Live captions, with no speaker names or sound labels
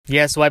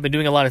Yeah, so I've been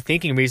doing a lot of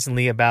thinking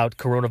recently about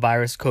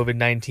coronavirus,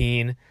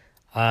 COVID-19,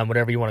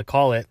 whatever you want to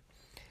call it.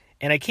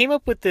 And I came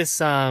up with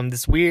this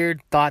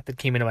weird thought that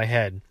came into my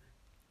head.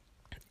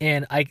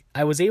 And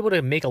I was able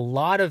to make a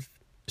lot of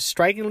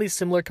strikingly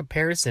similar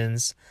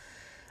comparisons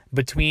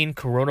between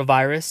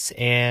coronavirus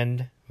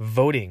and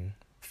voting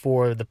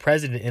for the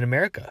president in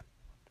America.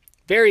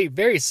 Very,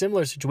 very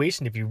similar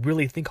situation if you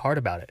really think hard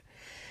about it.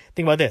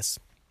 Think about this.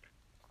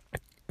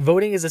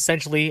 Voting is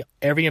essentially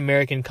every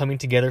American coming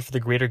together for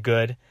the greater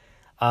good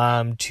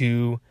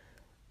to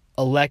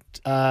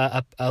elect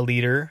a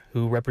leader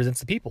who represents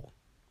the people.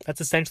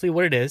 That's essentially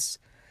what it is.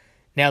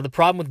 Now, the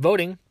problem with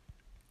voting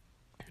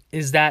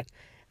is that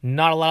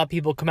not a lot of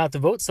people come out to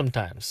vote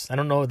sometimes. I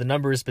don't know the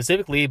numbers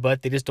specifically,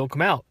 but they just don't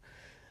come out.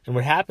 And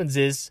what happens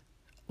is,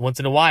 once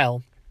in a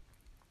while,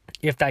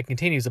 if that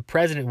continues, a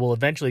president will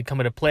eventually come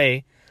into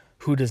play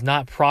who does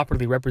not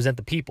properly represent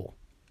the people.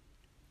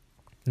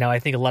 Now, I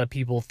think a lot of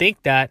people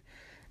think that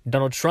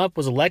Donald Trump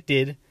was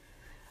elected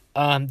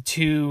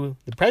to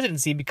the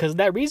presidency because of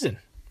that reason.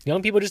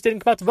 Young people just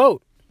didn't come out to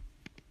vote.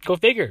 Go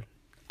figure.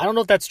 I don't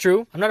know if that's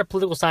true. I'm not a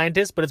political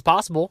scientist, but it's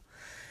possible.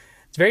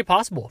 It's very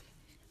possible.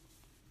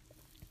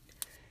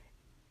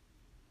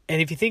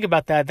 And if you think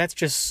about that, that's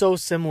just so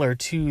similar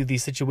to the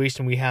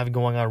situation we have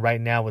going on right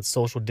now with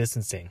social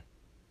distancing.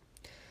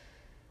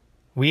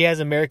 We as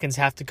Americans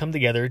have to come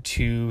together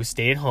to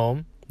stay at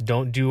home.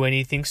 Don't do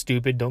anything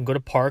stupid. Don't go to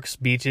parks,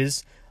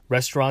 beaches,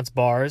 restaurants,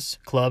 bars,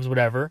 clubs,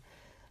 whatever.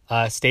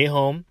 Stay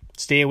home.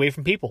 Stay away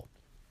from people.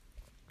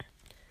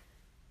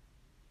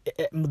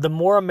 The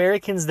more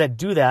Americans that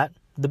do that,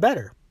 the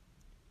better.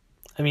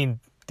 I mean,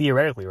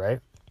 theoretically, right?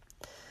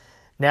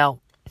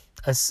 Now,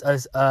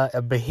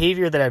 a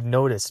behavior that I've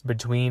noticed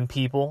between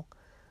people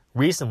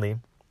recently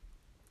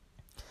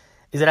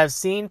is that I've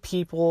seen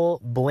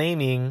people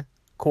blaming,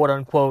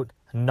 quote-unquote,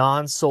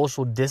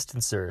 non-social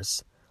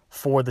distancers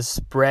for the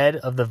spread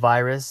of the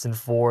virus and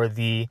for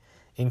the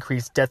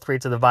increased death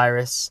rates of the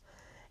virus.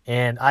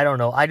 And I don't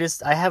know. I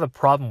have a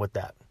problem with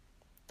that.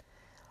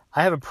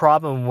 I have a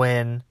problem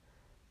when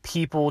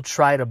people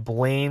try to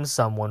blame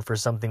someone for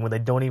something when they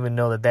don't even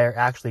know that they're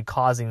actually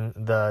causing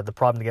the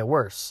problem to get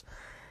worse.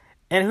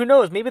 And who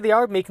knows, maybe they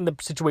are making the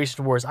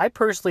situation worse. I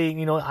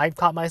personally, I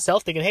caught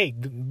myself thinking, hey,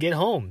 get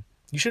home.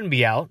 You shouldn't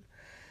be out.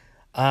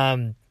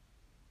 But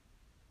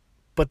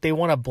they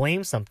want to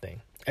blame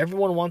something.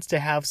 Everyone wants to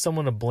have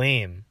someone to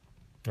blame,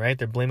 right?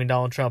 They're blaming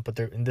Donald Trump, but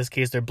in this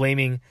case, they're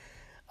blaming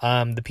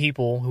the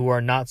people who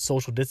are not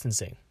social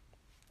distancing.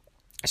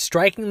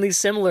 Strikingly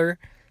similar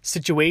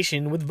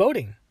situation with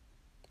voting,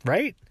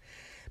 right?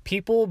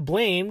 People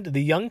blamed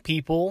the young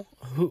people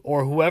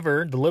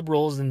whoever, the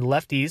liberals and the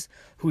lefties,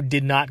 who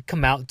did not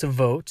come out to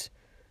vote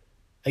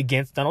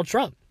against Donald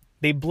Trump.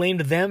 They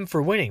blamed them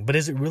for winning. But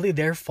is it really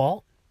their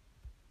fault?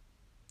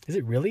 Is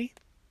it really?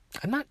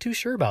 I'm not too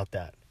sure about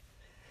that.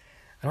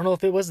 I don't know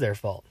if it was their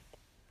fault.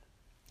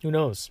 Who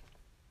knows?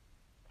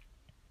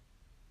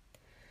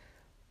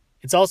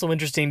 It's also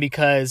interesting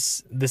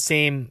because the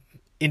same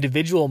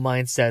individual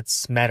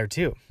mindsets matter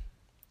too.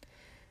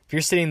 If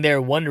you're sitting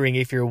there wondering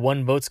if your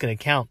one vote's going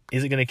to count,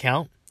 is it going to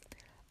count?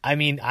 I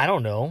mean, I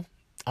don't know.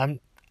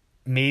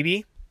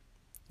 Maybe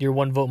your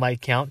one vote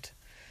might count.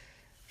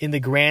 In the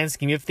grand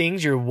scheme of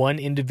things, your one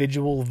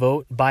individual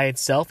vote by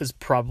itself is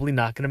probably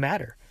not going to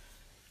matter.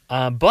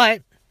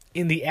 But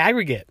in the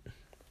aggregate,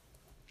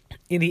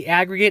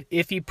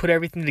 if you put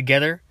everything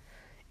together,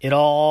 it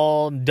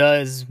all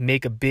does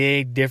make a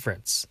big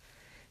difference.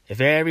 If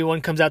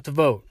everyone comes out to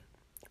vote,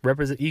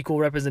 equal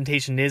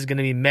representation is going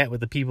to be met with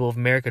the people of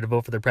America to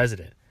vote for their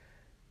president.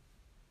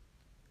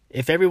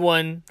 If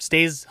everyone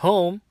stays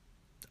home,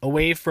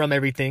 away from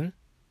everything,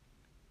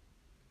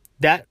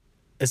 that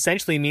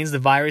essentially means the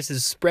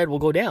virus's spread will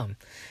go down.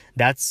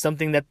 That's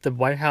something that the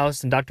White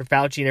House and Dr.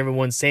 Fauci and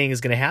everyone's saying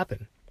is going to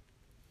happen.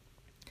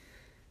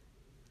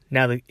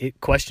 Now, it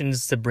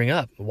questions to bring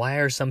up. Why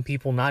are some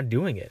people not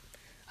doing it?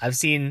 I've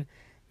seen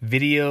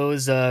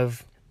videos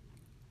of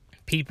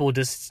people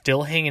just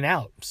still hanging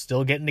out,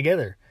 still getting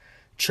together.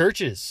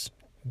 Churches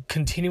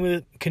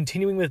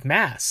continuing with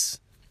mass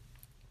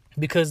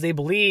because they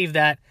believe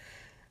that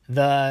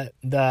the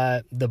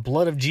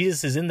blood of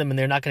Jesus is in them and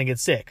they're not going to get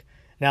sick.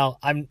 Now,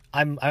 I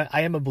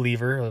am a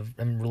believer of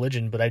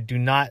religion, but I do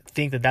not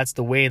think that that's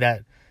the way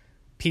that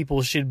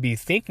people should be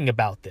thinking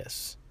about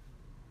this.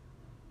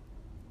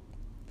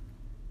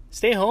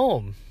 Stay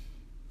home.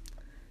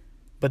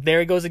 But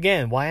there it goes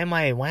again. Why am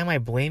I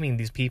blaming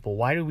these people?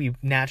 Why do we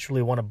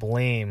naturally want to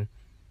blame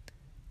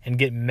and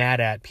get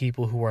mad at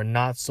people who are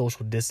not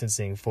social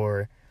distancing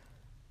for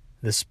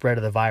the spread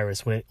of the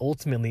virus when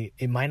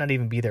it might not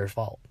even be their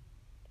fault?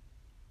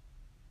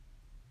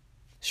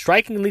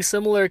 Strikingly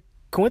similar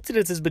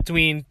coincidences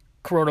between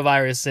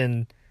coronavirus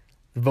and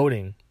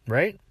voting,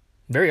 right?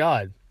 Very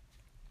odd.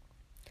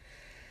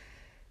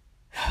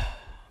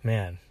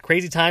 Man,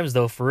 crazy times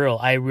though, for real.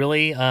 I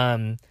really,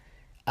 I'm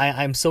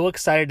so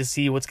excited to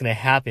see what's going to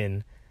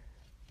happen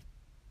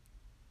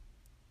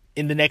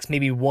in the next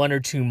maybe 1 or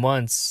 2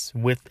 months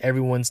with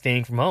everyone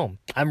staying from home.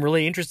 I'm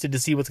really interested to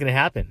see what's going to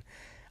happen.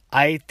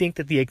 I think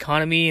that the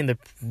economy and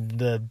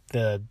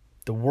the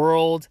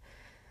world,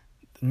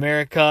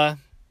 America,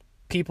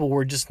 people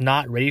were just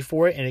not ready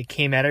for it, and it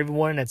came at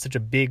everyone at such a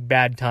big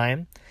bad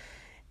time.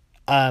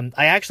 I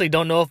actually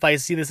don't know if I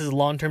see this as a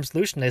long-term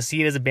solution. I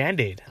see it as a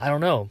Band-Aid. I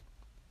don't know.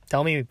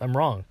 Tell me I'm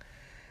wrong.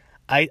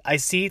 I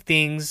see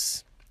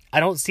things. I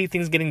don't see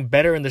things getting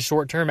better in the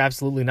short term.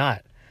 Absolutely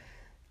not.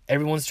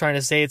 Everyone's trying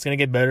to say it's going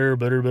to get better.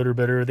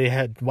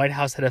 White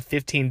House had a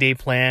 15-day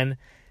plan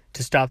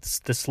to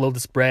slow the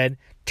spread,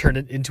 turned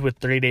it into a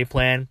 30-day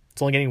plan.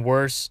 It's only getting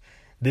worse.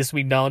 This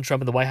week, Donald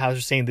Trump and the White House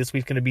are saying this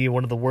week's going to be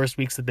one of the worst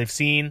weeks that they've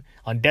seen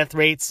on death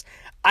rates.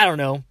 I don't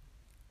know.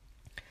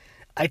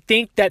 I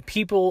think that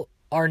people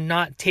are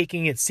not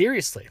taking it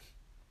seriously.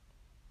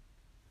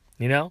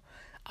 You know?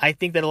 I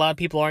think that a lot of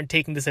people aren't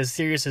taking this as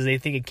serious as they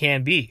think it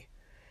can be.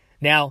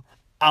 Now,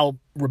 I'll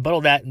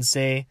rebuttal that and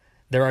say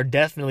there are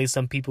definitely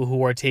some people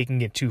who are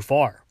taking it too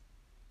far.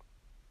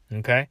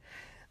 Okay?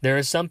 There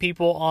are some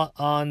people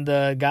on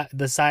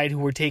the side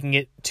who are taking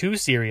it too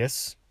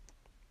serious,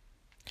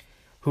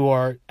 who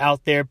are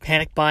out there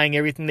panic buying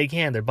everything they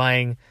can. They're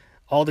buying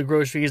all the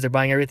groceries, they're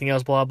buying everything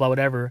else, blah, blah,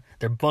 whatever.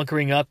 They're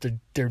bunkering up,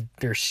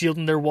 they're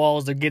shielding their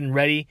walls, they're getting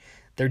ready,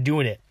 they're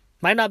doing it.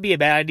 Might not be a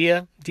bad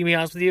idea, to be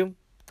honest with you.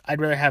 I'd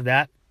rather have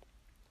that,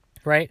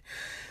 right?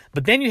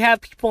 But then you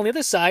have people on the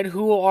other side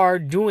who are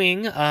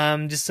doing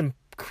just some,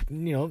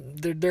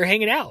 they're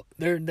hanging out.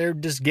 They're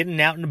just getting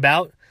out and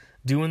about,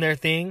 doing their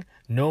thing,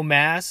 no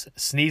mask,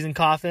 sneezing,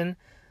 coughing,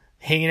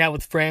 hanging out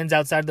with friends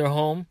outside their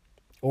home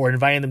or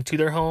inviting them to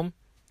their home,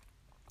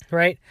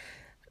 right?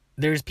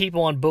 There's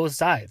people on both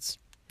sides.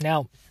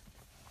 Now,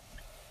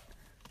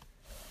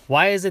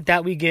 why is it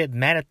that we get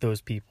mad at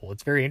those people?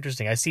 It's very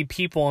interesting. I see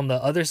people on the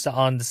other side,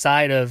 on the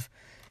side of,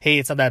 hey,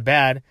 it's not that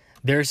bad.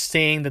 They're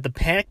saying that the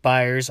panic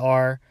buyers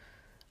are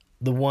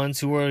the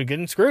ones who are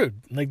getting screwed.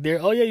 Like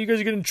oh yeah, you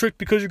guys are getting tricked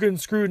because you're getting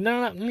screwed.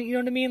 No, you know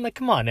what I mean? Like,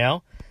 come on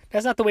now.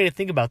 That's not the way to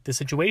think about this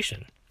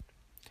situation.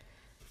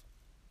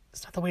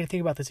 It's not the way to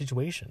think about the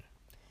situation.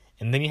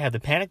 And then you have the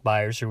panic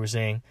buyers who were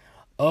saying,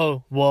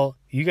 oh, well,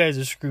 you guys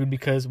are screwed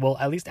because, well,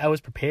 at least I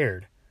was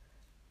prepared.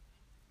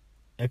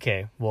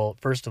 Okay, well,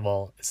 first of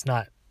all, it's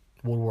not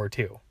World War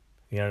II.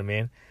 You know what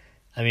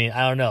I mean?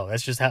 I don't know.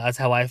 That's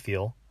how I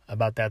feel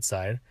about that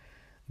side.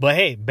 But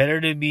hey,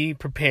 better to be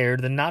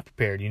prepared than not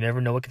prepared. You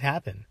never know what could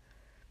happen.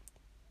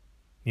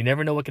 You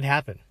never know what could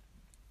happen.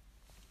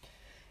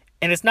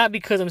 And it's not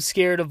because I'm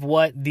scared of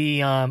what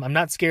I'm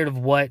not scared of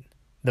what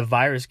the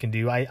virus can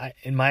do. I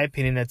in my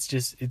opinion, that's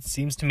just, it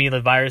seems to me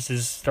the virus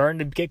is starting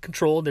to get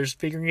controlled. They're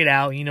figuring it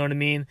out. You know what I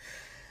mean?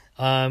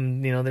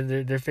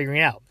 They're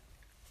figuring it out.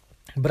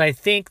 But I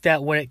think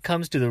that when it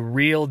comes to the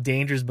real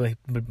dangers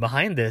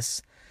behind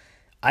this,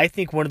 I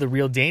think one of the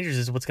real dangers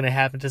is what's going to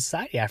happen to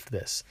society after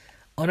this.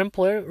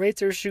 Unemployment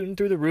rates are shooting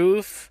through the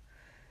roof.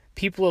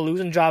 People are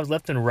losing jobs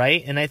left and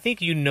right. And I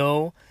think you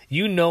know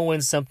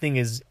when something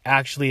is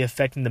actually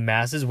affecting the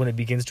masses, when it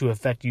begins to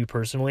affect you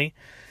personally,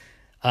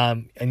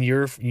 in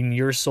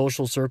your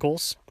social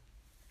circles.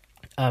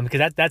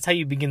 Because that's how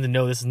you begin to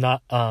know this is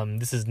not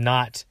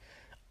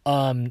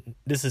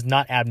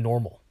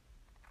abnormal.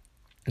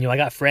 I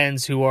got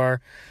friends who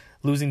are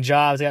losing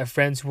jobs. I got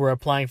friends who are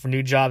applying for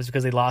new jobs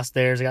because they lost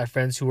theirs. I got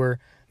friends who are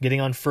getting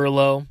on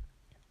furlough,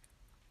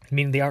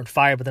 meaning they aren't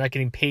fired, but they're not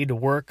getting paid to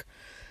work.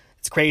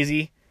 It's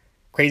crazy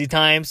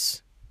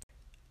times.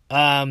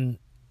 I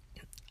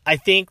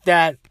think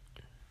we're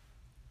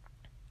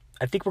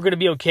going to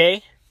be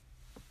okay.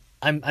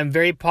 I'm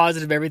very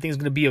positive everything's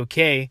going to be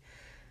okay.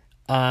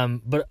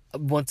 But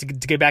to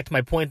get back to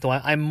my point, though,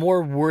 I'm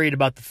more worried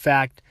about the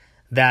fact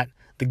that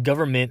the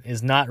government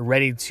is not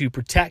ready to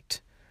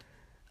protect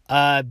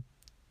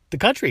the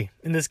country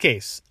in this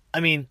case. I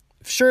mean,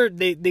 sure,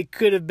 they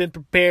could have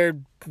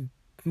been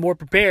more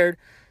prepared,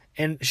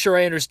 and sure,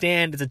 I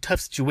understand it's a tough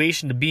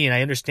situation to be in.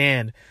 I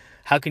understand.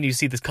 How can you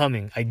see this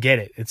coming? I get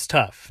it. It's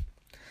tough.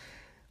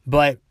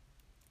 But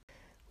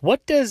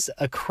what does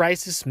a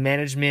crisis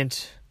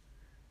management,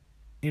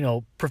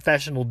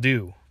 professional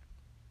do?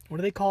 What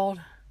are they called?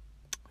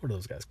 What are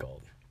those guys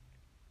called?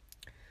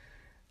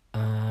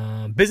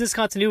 Business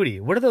continuity.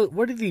 What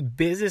are the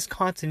business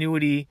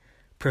continuity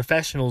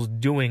professionals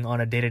doing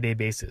on a day-to-day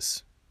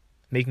basis?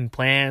 Making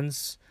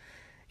plans.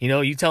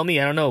 You tell me.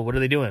 I don't know. What are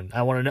they doing?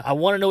 I want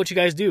to know what you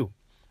guys do.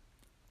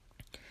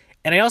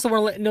 And I also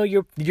want to know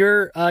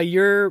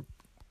your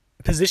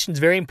position is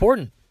very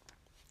important.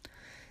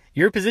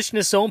 Your position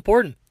is so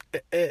important.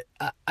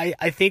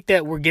 I think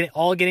that we're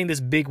getting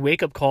this big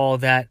wake-up call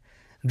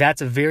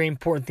that's a very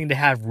important thing to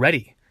have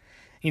ready.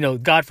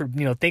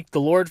 Thank the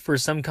Lord for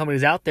some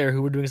companies out there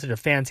who are doing such a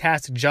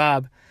fantastic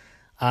job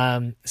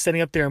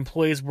setting up their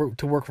employees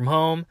to work from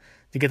home,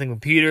 to get them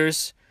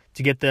computers,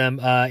 to get them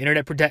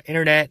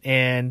internet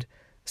and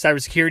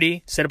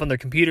cybersecurity set up on their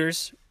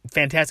computers.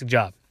 Fantastic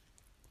job.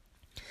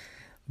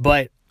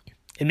 But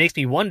it makes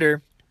me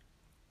wonder,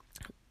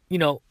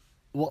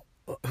 who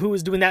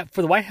was doing that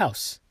for the White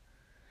House?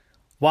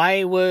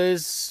 Why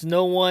was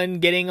no one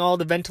getting all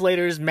the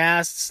ventilators,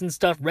 masks, and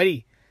stuff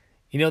ready?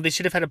 They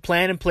should have had a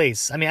plan in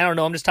place. I mean, I don't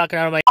know. I'm just talking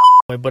out of my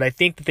But I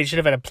think that they should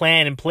have had a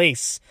plan in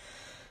place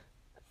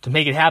to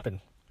make it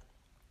happen.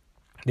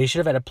 They should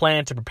have had a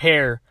plan to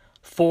prepare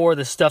for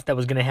the stuff that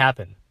was going to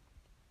happen.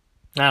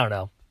 I don't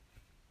know.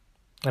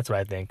 That's what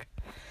I think.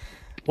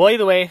 Well,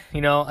 either way,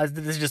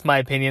 this is just my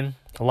opinion.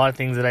 A lot of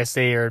things that I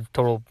say are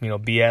total,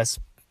 BS.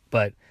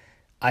 But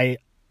I,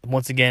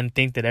 once again,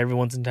 think that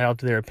everyone's entitled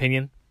to their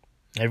opinion.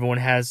 Everyone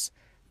has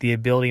the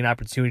ability and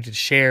opportunity to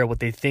share what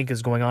they think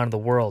is going on in the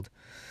world.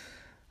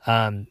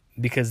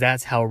 Because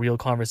that's how a real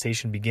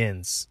conversation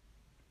begins.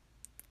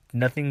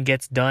 Nothing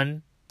gets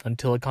done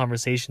until a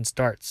conversation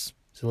starts.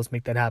 So let's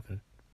make that happen.